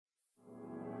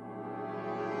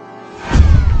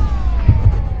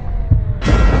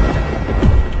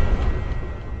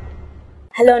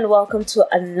Hello and welcome to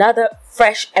another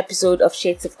fresh episode of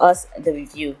Shades of Us, the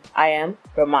review. I am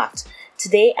Ramat.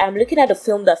 Today I'm looking at a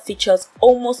film that features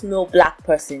almost no black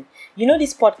person. You know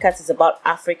this podcast is about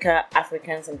Africa,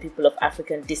 Africans and people of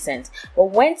African descent.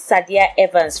 But when Sadia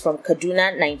Evans from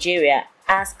Kaduna, Nigeria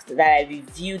asked that I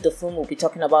review the film we'll be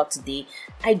talking about today,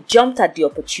 I jumped at the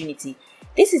opportunity.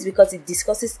 This is because it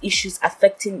discusses issues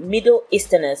affecting Middle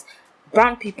Easterners,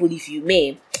 brown people if you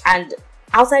may, and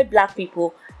outside black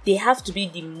people. They have to be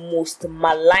the most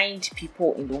maligned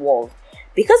people in the world.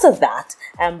 Because of that,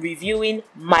 I'm reviewing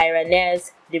Myra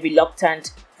Nair's The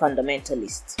Reluctant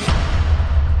Fundamentalist.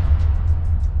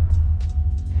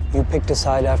 You picked a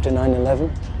side after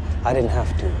 9/11? I didn't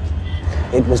have to.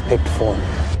 It was picked for me.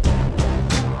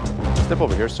 Step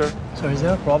over here, sir. Sir, is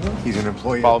there a problem? He's an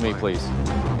employee. Follow me, please.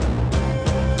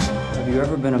 Have you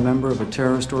ever been a member of a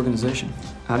terrorist organization?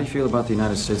 How do you feel about the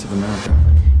United States of America?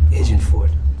 Agent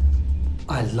Ford,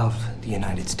 I love the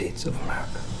United States of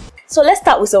America. So let's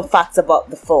start with some facts about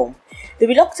the film. The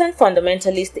Reluctant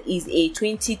Fundamentalist is a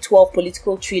 2012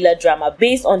 political thriller drama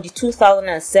based on the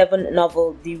 2007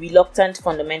 novel The Reluctant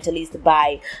Fundamentalist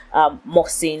by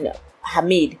Mohsin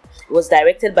Hamid. It was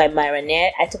directed by Myra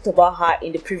Nair. I talked about her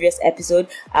in the previous episode,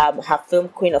 her film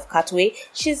Queen of Katwe.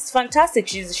 She's fantastic.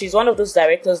 She's one of those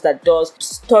directors that does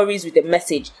stories with a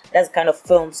message. That's the kind of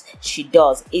films she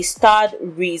does. It starred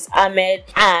Riz Ahmed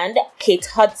and Kate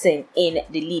Hudson in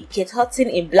the lead. Kate Hudson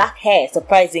in black hair,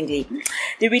 surprisingly.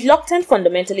 The Reluctant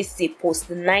Fundamentalist is a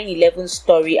post-9/11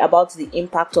 story about the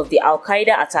impact of the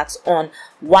Al-Qaeda attacks on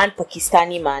one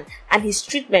Pakistani man and his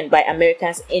treatment by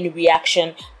Americans in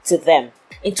reaction to them.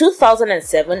 In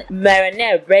 2007, Myra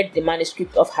Nair read the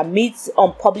manuscript of Hamid's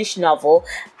unpublished novel,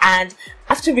 and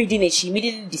after reading it, she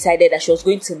immediately decided that she was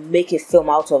going to make a film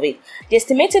out of it. The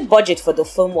estimated budget for the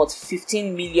film was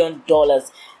 $15 million,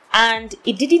 and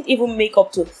it didn't even make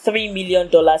up to $3 million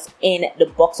in the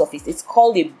box office. It's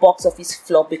called a box office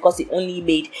flop because it only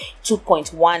made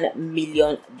 $2.1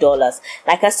 million.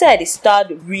 Like I said, it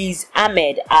starred Riz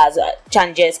Ahmed as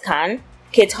Changes Khan,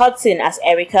 Kate Hudson as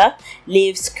Erica,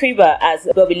 Liv Schreiber as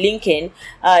Bobby Lincoln,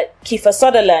 Kiefer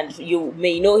Sutherland, you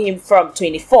may know him from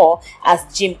 24, as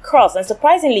Jim Cross. And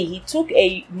surprisingly, he took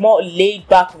a more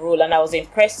laid-back role, and I was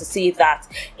impressed to see that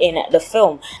in the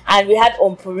film. And we had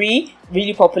Ompuri,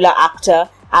 really popular actor,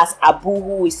 as Abu,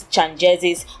 who is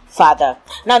Chanjez's father.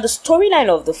 Now, the storyline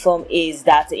of the film is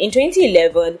that in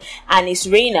 2011, Anis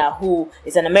Raina, who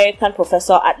is an American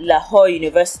professor at Lahore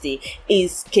University,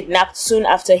 is kidnapped soon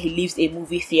after he leaves a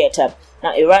movie theater.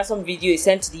 Now, a ransom video is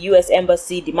sent to the US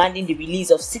Embassy demanding the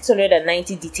release of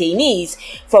 690 detainees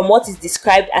from what is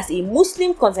described as a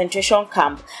Muslim concentration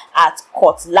camp at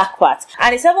Kot Lakpat,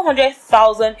 and a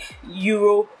 700,000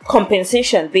 euro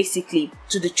compensation basically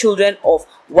to the children of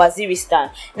Waziristan.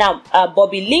 Now,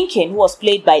 Bobby Lincoln, who was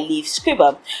played by Liv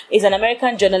Schreiber, is an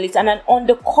American journalist and an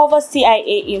undercover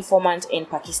CIA informant in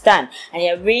Pakistan, and he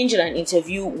arranged an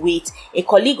interview with a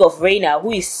colleague of Raina,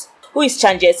 who is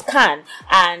Changes Khan,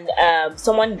 and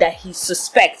someone that he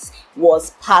suspects was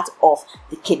part of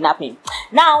the kidnapping.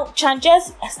 Now,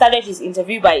 Changes started his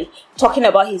interview by talking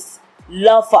about his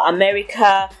love for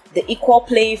America, the equal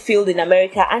playing field in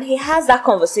America, and he has that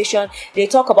conversation. They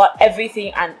talk about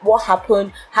everything and what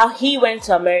happened, how he went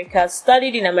to America,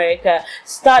 studied in America,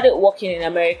 started working in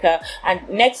America, and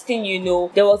next thing you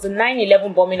know, there was the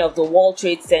 9/11 bombing of the World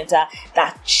Trade Center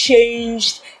that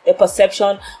changed the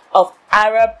perception of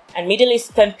Arab and Middle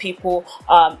Eastern people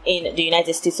in the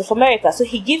United States of America. So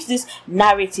he gives this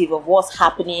narrative of what's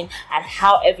happening and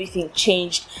how everything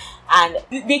changed. And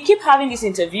they keep having this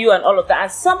interview and all of that.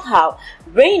 And somehow,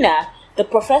 Raina, the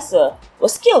professor,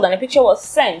 was killed, and a picture was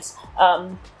sent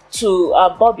to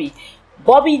Bobby.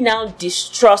 Bobby now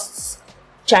distrusts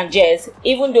Changes,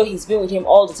 even though he's been with him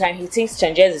all the time. He thinks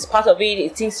Changes is part of it. He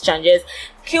thinks Changes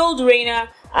killed Raina,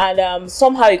 and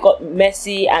somehow it got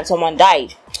messy and someone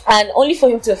died. And only for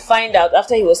him to find out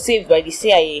after he was saved by the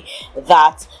CIA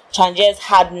that Changes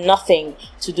had nothing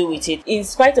to do with it. In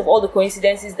spite of all the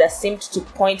coincidences that seemed to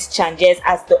point Changes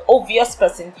as the obvious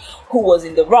person who was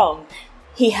in the wrong,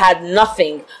 he had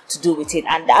nothing to do with it.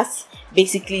 And that's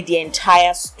basically the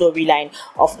entire storyline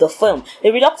of the film.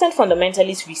 The Reluctant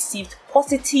Fundamentalist received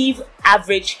positive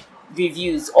average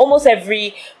reviews. Almost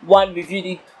everyone reviewed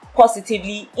it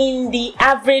positively in the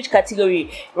average category.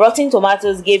 Rotten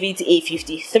Tomatoes gave it a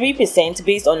 53%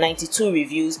 based on 92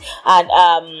 reviews, and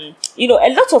a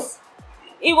lot of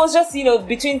it was just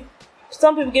between,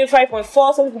 some people gave it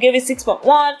 5.4, some people gave it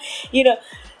 6.1.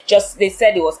 Just they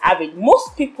said it was average.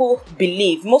 Most people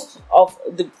believe, most of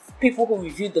the people who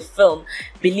reviewed the film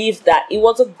believed that it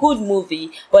was a good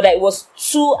movie, but that it was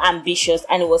too ambitious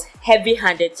and it was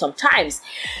heavy-handed sometimes.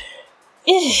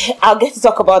 I'll get to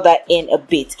talk about that in a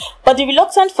bit. But The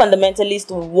Reluctant Fundamentalist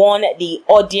won the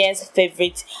audience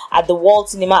favorite at the World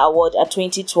Cinema Award at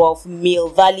 2012 Mill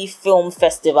Valley Film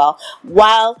Festival,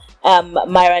 while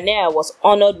Myra Nair was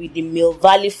honored with the Mill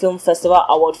Valley Film Festival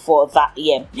Award for that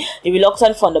year. The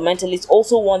Reluctant Fundamentalist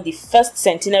also won the first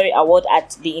Centenary Award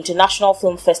at the International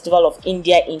Film Festival of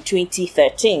India in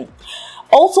 2013.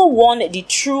 Also won the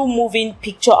True Moving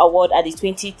Picture Award at the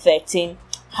 2013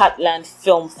 Heartland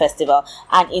Film Festival,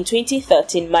 and in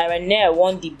 2013 Myra Nair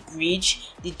won the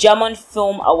Bridge, the German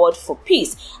Film Award for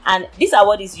Peace, and this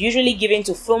award is usually given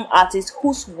to film artists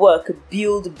whose work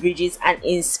build bridges and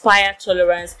inspire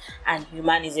tolerance and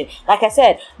humanism. Like I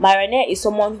said, Myra Nair is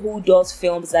someone who does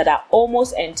films that are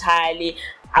almost entirely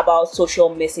about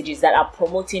social messages, that are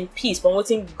promoting peace,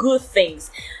 promoting good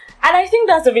things. And I think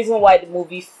that's the reason why the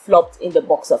movie flopped in the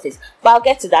box office. But I'll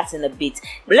get to that in a bit.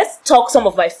 But let's talk some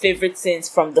of my favorite scenes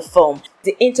from the film.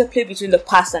 The interplay between the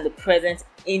past and the present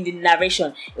in the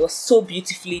narration. It was so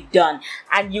beautifully done.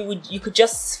 And you could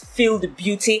just feel the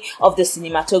beauty of the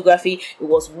cinematography. It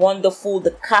was wonderful.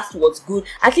 The cast was good.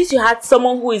 At least you had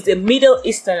someone who is a Middle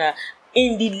Easterner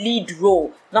in the lead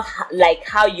role, not like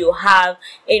how you have,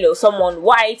 someone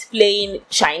white playing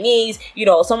Chinese,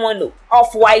 someone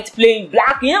off-white playing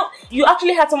black. You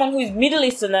actually had someone who is Middle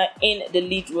Easterner in the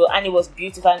lead role, and it was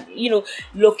beautiful. And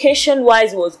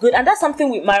location-wise, it was good. And that's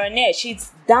something with Myra Nair.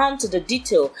 She's down to the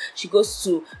detail. She goes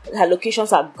to, her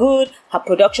locations are good, her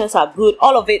productions are good.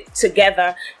 All of it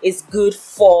together is good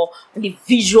for the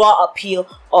visual appeal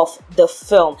of the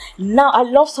film. Now, I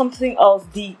love something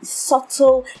of the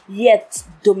subtle yet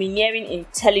domineering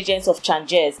intelligence of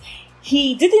Changes.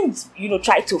 He didn't,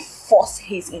 try to force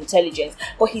his intelligence,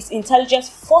 but his intelligence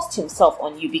forced himself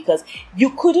on you, because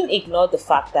you couldn't ignore the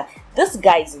fact that this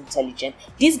guy is intelligent.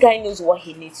 This guy knows what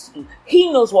he needs to do.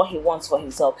 He knows what he wants for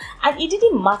himself. And it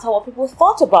didn't matter what people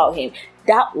thought about him.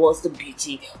 That was the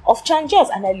beauty of Changes.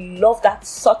 And I love that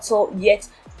subtle yet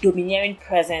domineering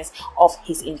presence of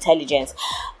his intelligence.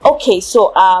 Okay,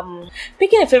 so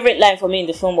picking a favorite line for me in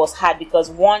the film was hard,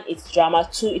 because one, it's drama,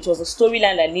 two, it was a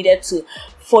storyline that needed to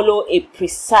follow a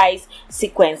precise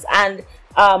sequence, and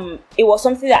it was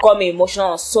something that got me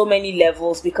emotional on so many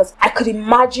levels, because I could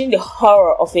imagine the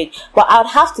horror of it. But I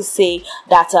would have to say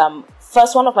that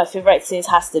first, one of my favorite scenes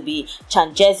has to be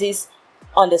Changes'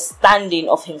 understanding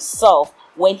of himself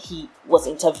when he was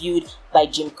interviewed by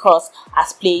Jim Cross,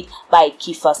 as played by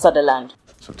Kiefer Sutherland.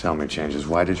 So tell me, Changes,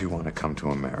 why did you want to come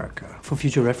to America? For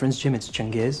future reference, Jim, it's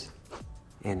Changes.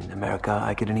 In America,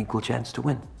 I get an equal chance to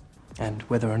win. And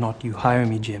whether or not you hire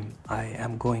me, Jim, I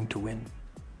am going to win.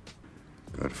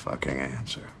 Good fucking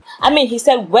answer. I mean, he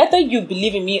said, whether you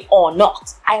believe in me or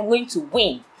not, I am going to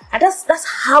win. And that's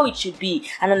how it should be.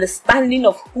 An understanding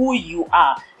of who you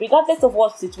are, regardless of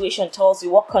what situation tells you,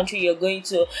 what country you're going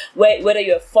to, whether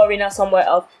you're a foreigner somewhere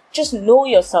else. Just know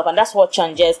yourself, and that's what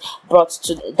Changes brought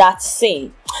to that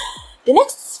scene. The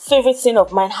next favorite scene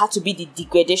of mine had to be the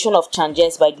degradation of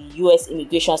Changes by the US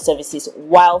Immigration Services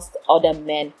whilst other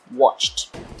men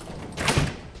watched.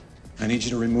 I need you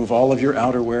to remove all of your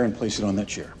outerwear and place it on that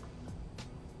chair.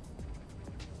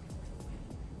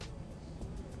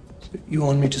 You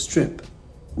want me to strip?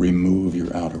 Remove your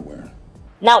outerwear.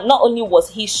 Now, not only was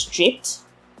he stripped,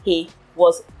 he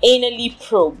was anally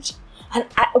probed. And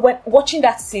when watching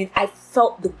that scene, I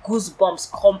felt the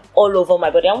goosebumps come all over my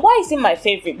body. And why is it my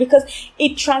favorite? Because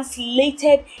it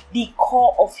translated the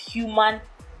core of human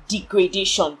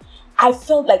degradation. I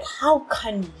felt like, how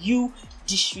can you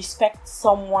disrespect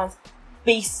someone's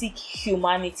basic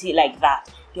humanity like that?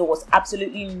 There was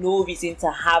absolutely no reason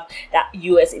to have that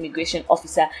US immigration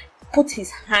officer put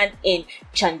his hand in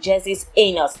Changes'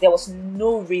 anus. There was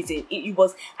no reason. It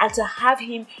was, and to have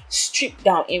him stripped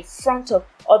down in front of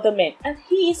other men, and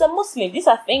he is a Muslim. These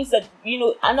are things that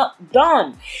are not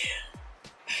done.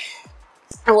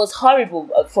 It was horrible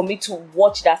for me to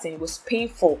watch that, and it was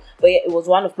painful, but yet it was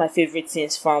one of my favorite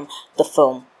scenes from the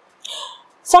film.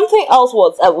 Something else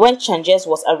was when Changes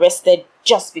was arrested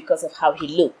just because of how he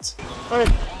looked. Hey,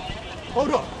 hold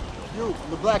up. You in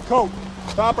the black coat.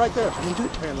 Stop right there. Put your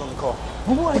hands on the car.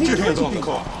 Put your hands on the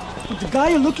car. But the guy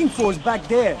you're looking for is back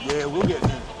there. Yeah, we'll get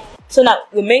him. So now,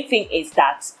 the main thing is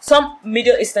that some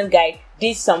Middle Eastern guy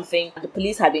did something, the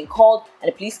police had been called,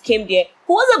 and the police came there,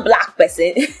 who was a black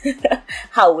person.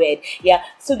 How weird. Yeah,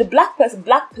 so the black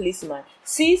policeman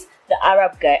sees the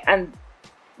Arab guy, and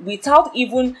without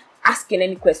even asking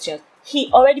any questions,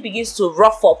 he already begins to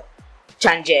rough up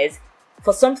Changes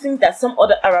for something that some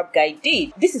other Arab guy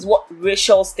did. This is what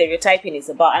racial stereotyping is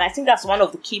about, and I think that's one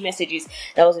of the key messages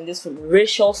that was in this film,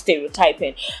 racial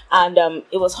stereotyping. And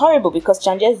it was horrible because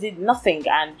Changes did nothing,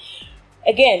 and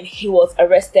again, he was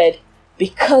arrested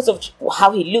because of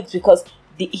how he looked, because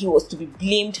he was to be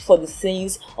blamed for the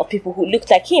sins of people who looked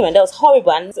like him, and that was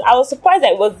horrible. And I was surprised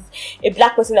that it was a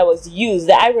black person that was used,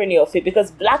 the irony of it,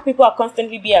 because black people are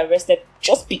constantly being arrested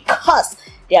just because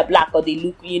they are black or they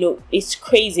look, it's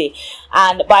crazy.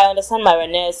 But I understand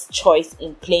Marinette's choice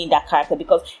in playing that character,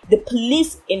 because the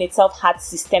police in itself had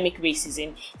systemic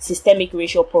racism, systemic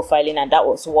racial profiling, and that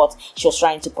was what she was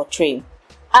trying to portray.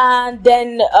 And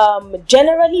then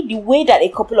generally the way that a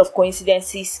couple of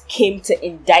coincidences came to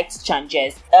indict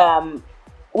Changes,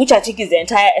 which I think is the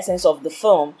entire essence of the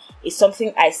film, is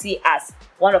something I see as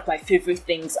one of my favorite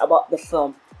things about the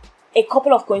film. A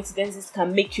couple of coincidences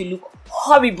can make you look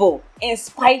horrible in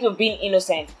spite of being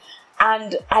innocent.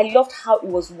 And I loved how it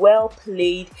was well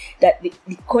played, that the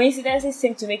coincidences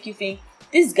seemed to make you think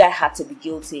this guy had to be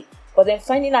guilty. But then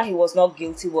finding out he was not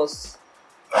guilty was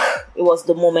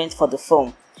the moment for the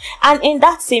film. And in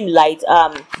that same light,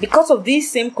 because of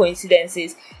these same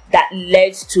coincidences that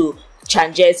led to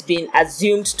Changes being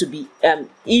assumed to be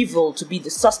evil, to be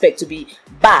the suspect, to be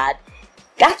bad,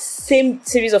 that same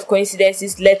series of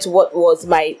coincidences led to what was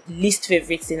my least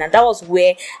favorite scene, and that was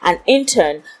where an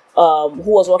intern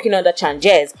who was working under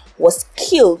Changes was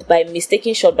killed by a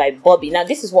mistaken shot by Bobby. Now,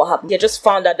 this is what happened. He just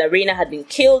found out that Reina had been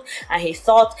killed, and he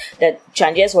thought that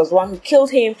Changes was the one who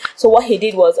killed him. So what he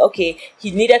did was,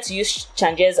 he needed to use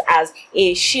Changes as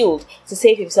a shield to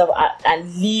save himself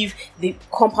and leave the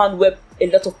compound where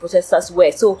a lot of protesters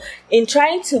were. So in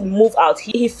trying to move out,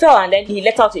 he fell, and then he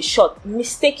let out a shot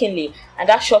mistakenly, and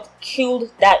that shot killed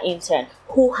that intern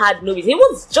who had no reason. He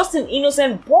was just an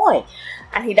innocent boy,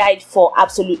 and he died for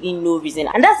absolutely no reason.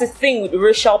 And that's the thing with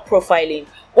racial profiling.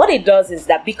 What it does is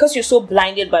that because you're so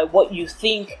blinded by what you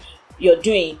think you're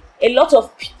doing, a lot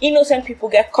of innocent people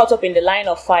get caught up in the line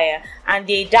of fire and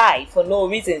they die for no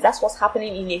reason. That's what's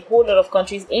happening in a whole lot of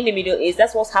countries in the Middle East.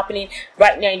 That's what's happening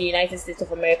right now in the United States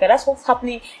of America. That's what's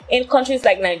happening in countries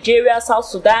like Nigeria, South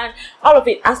Sudan, all of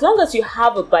it. As long as you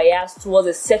have a bias towards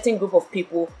a certain group of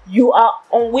people, you are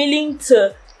unwilling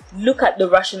to look at the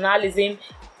rationalism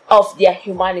of their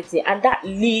humanity, and that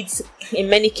leads in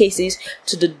many cases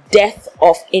to the death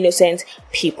of innocent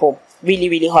people. Really,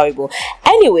 really horrible.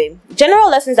 Anyway, general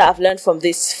lessons that I've learned from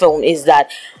this film is that,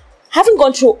 having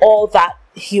gone through all that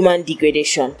human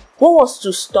degradation, what was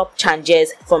to stop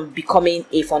Changes from becoming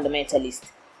a fundamentalist?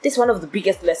 This is one of the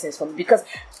biggest lessons for me, because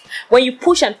when you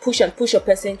push and push and push a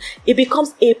person, it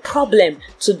becomes a problem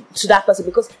to that person,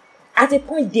 because at a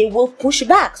point they will push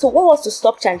back. So what was to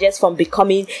stop Changes from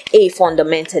becoming a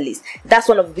fundamentalist? That's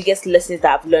one of the biggest lessons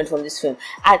that I've learned from this film.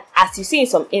 And as you see in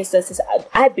some instances,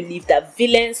 I believe that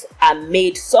villains are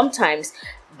made sometimes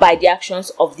by the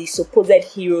actions of the supposed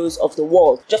heroes of the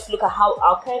world. Just look at how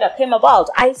Al-Qaeda came about,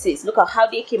 ISIS, look at how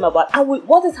they came about. And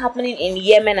what is happening in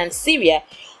Yemen and Syria?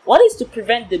 What is to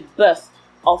prevent the birth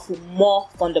of more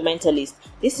fundamentalists?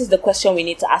 This is the question we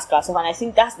need to ask ourselves, and I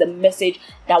think that's the message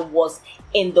that was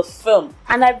in the film.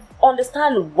 And I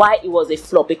understand why it was a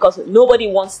flop, because nobody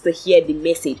wants to hear the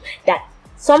message that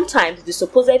sometimes the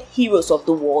supposed heroes of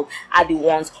the world are the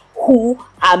ones who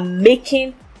are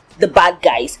making the bad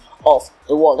guys of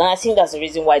the world. And I think that's the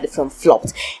reason why the film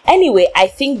flopped. Anyway, I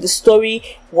think the story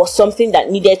was something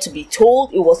that needed to be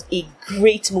told. It was a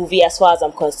great movie as far as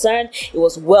I'm concerned. It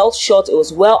was well shot, it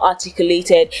was well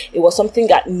articulated, it was something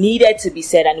that needed to be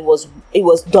said, and it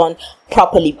was done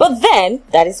properly. But then,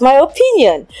 that is my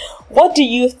opinion. What do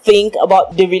you think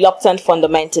about The Reluctant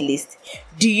Fundamentalist?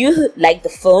 Do you like the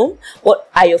film? What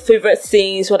are your favorite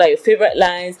scenes? What are your favorite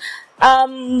lines?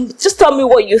 Just tell me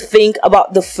what you think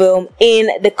about the film in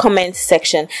the comment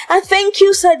section. And thank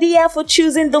you, Sadia, for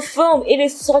choosing the film. It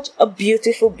is such a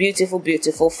beautiful, beautiful,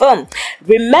 beautiful film.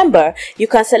 Remember, you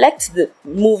can select the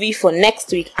movie for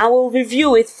next week and we'll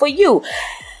review it for you.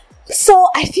 So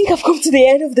I think I've come to the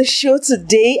end of the show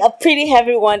today. A pretty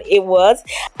heavy one it was.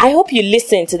 I hope you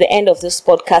listen to the end of this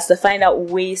podcast to find out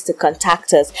ways to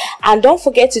contact us. And don't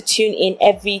forget to tune in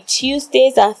every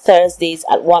Tuesdays and Thursdays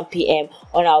at 1 p.m.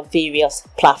 on our various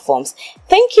platforms.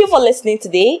 Thank you for listening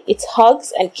today. It's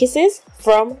hugs and kisses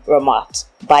from Ramat.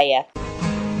 Bye.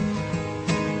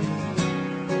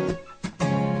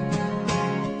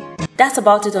 That's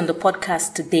about it on the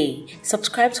podcast today.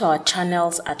 Subscribe to our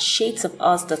channels at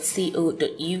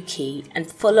shadesofus.co.uk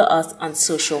and follow us on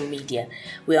social media.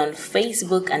 We're on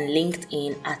Facebook and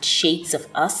LinkedIn at Shades of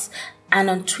Us,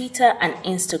 and on Twitter and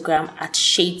Instagram at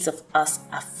Shades of Us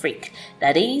Afrique.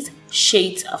 That is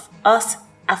Shades of Us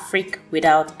Afric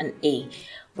without an A.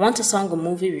 Want a song or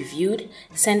movie reviewed?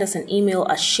 Send us an email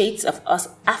at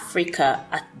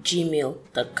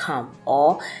shadesofusafrica@gmail.com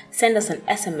or send us an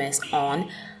SMS on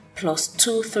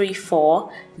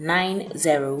 +234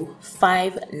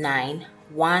 9059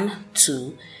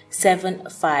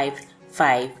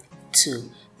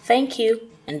 127552. Thank you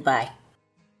and bye.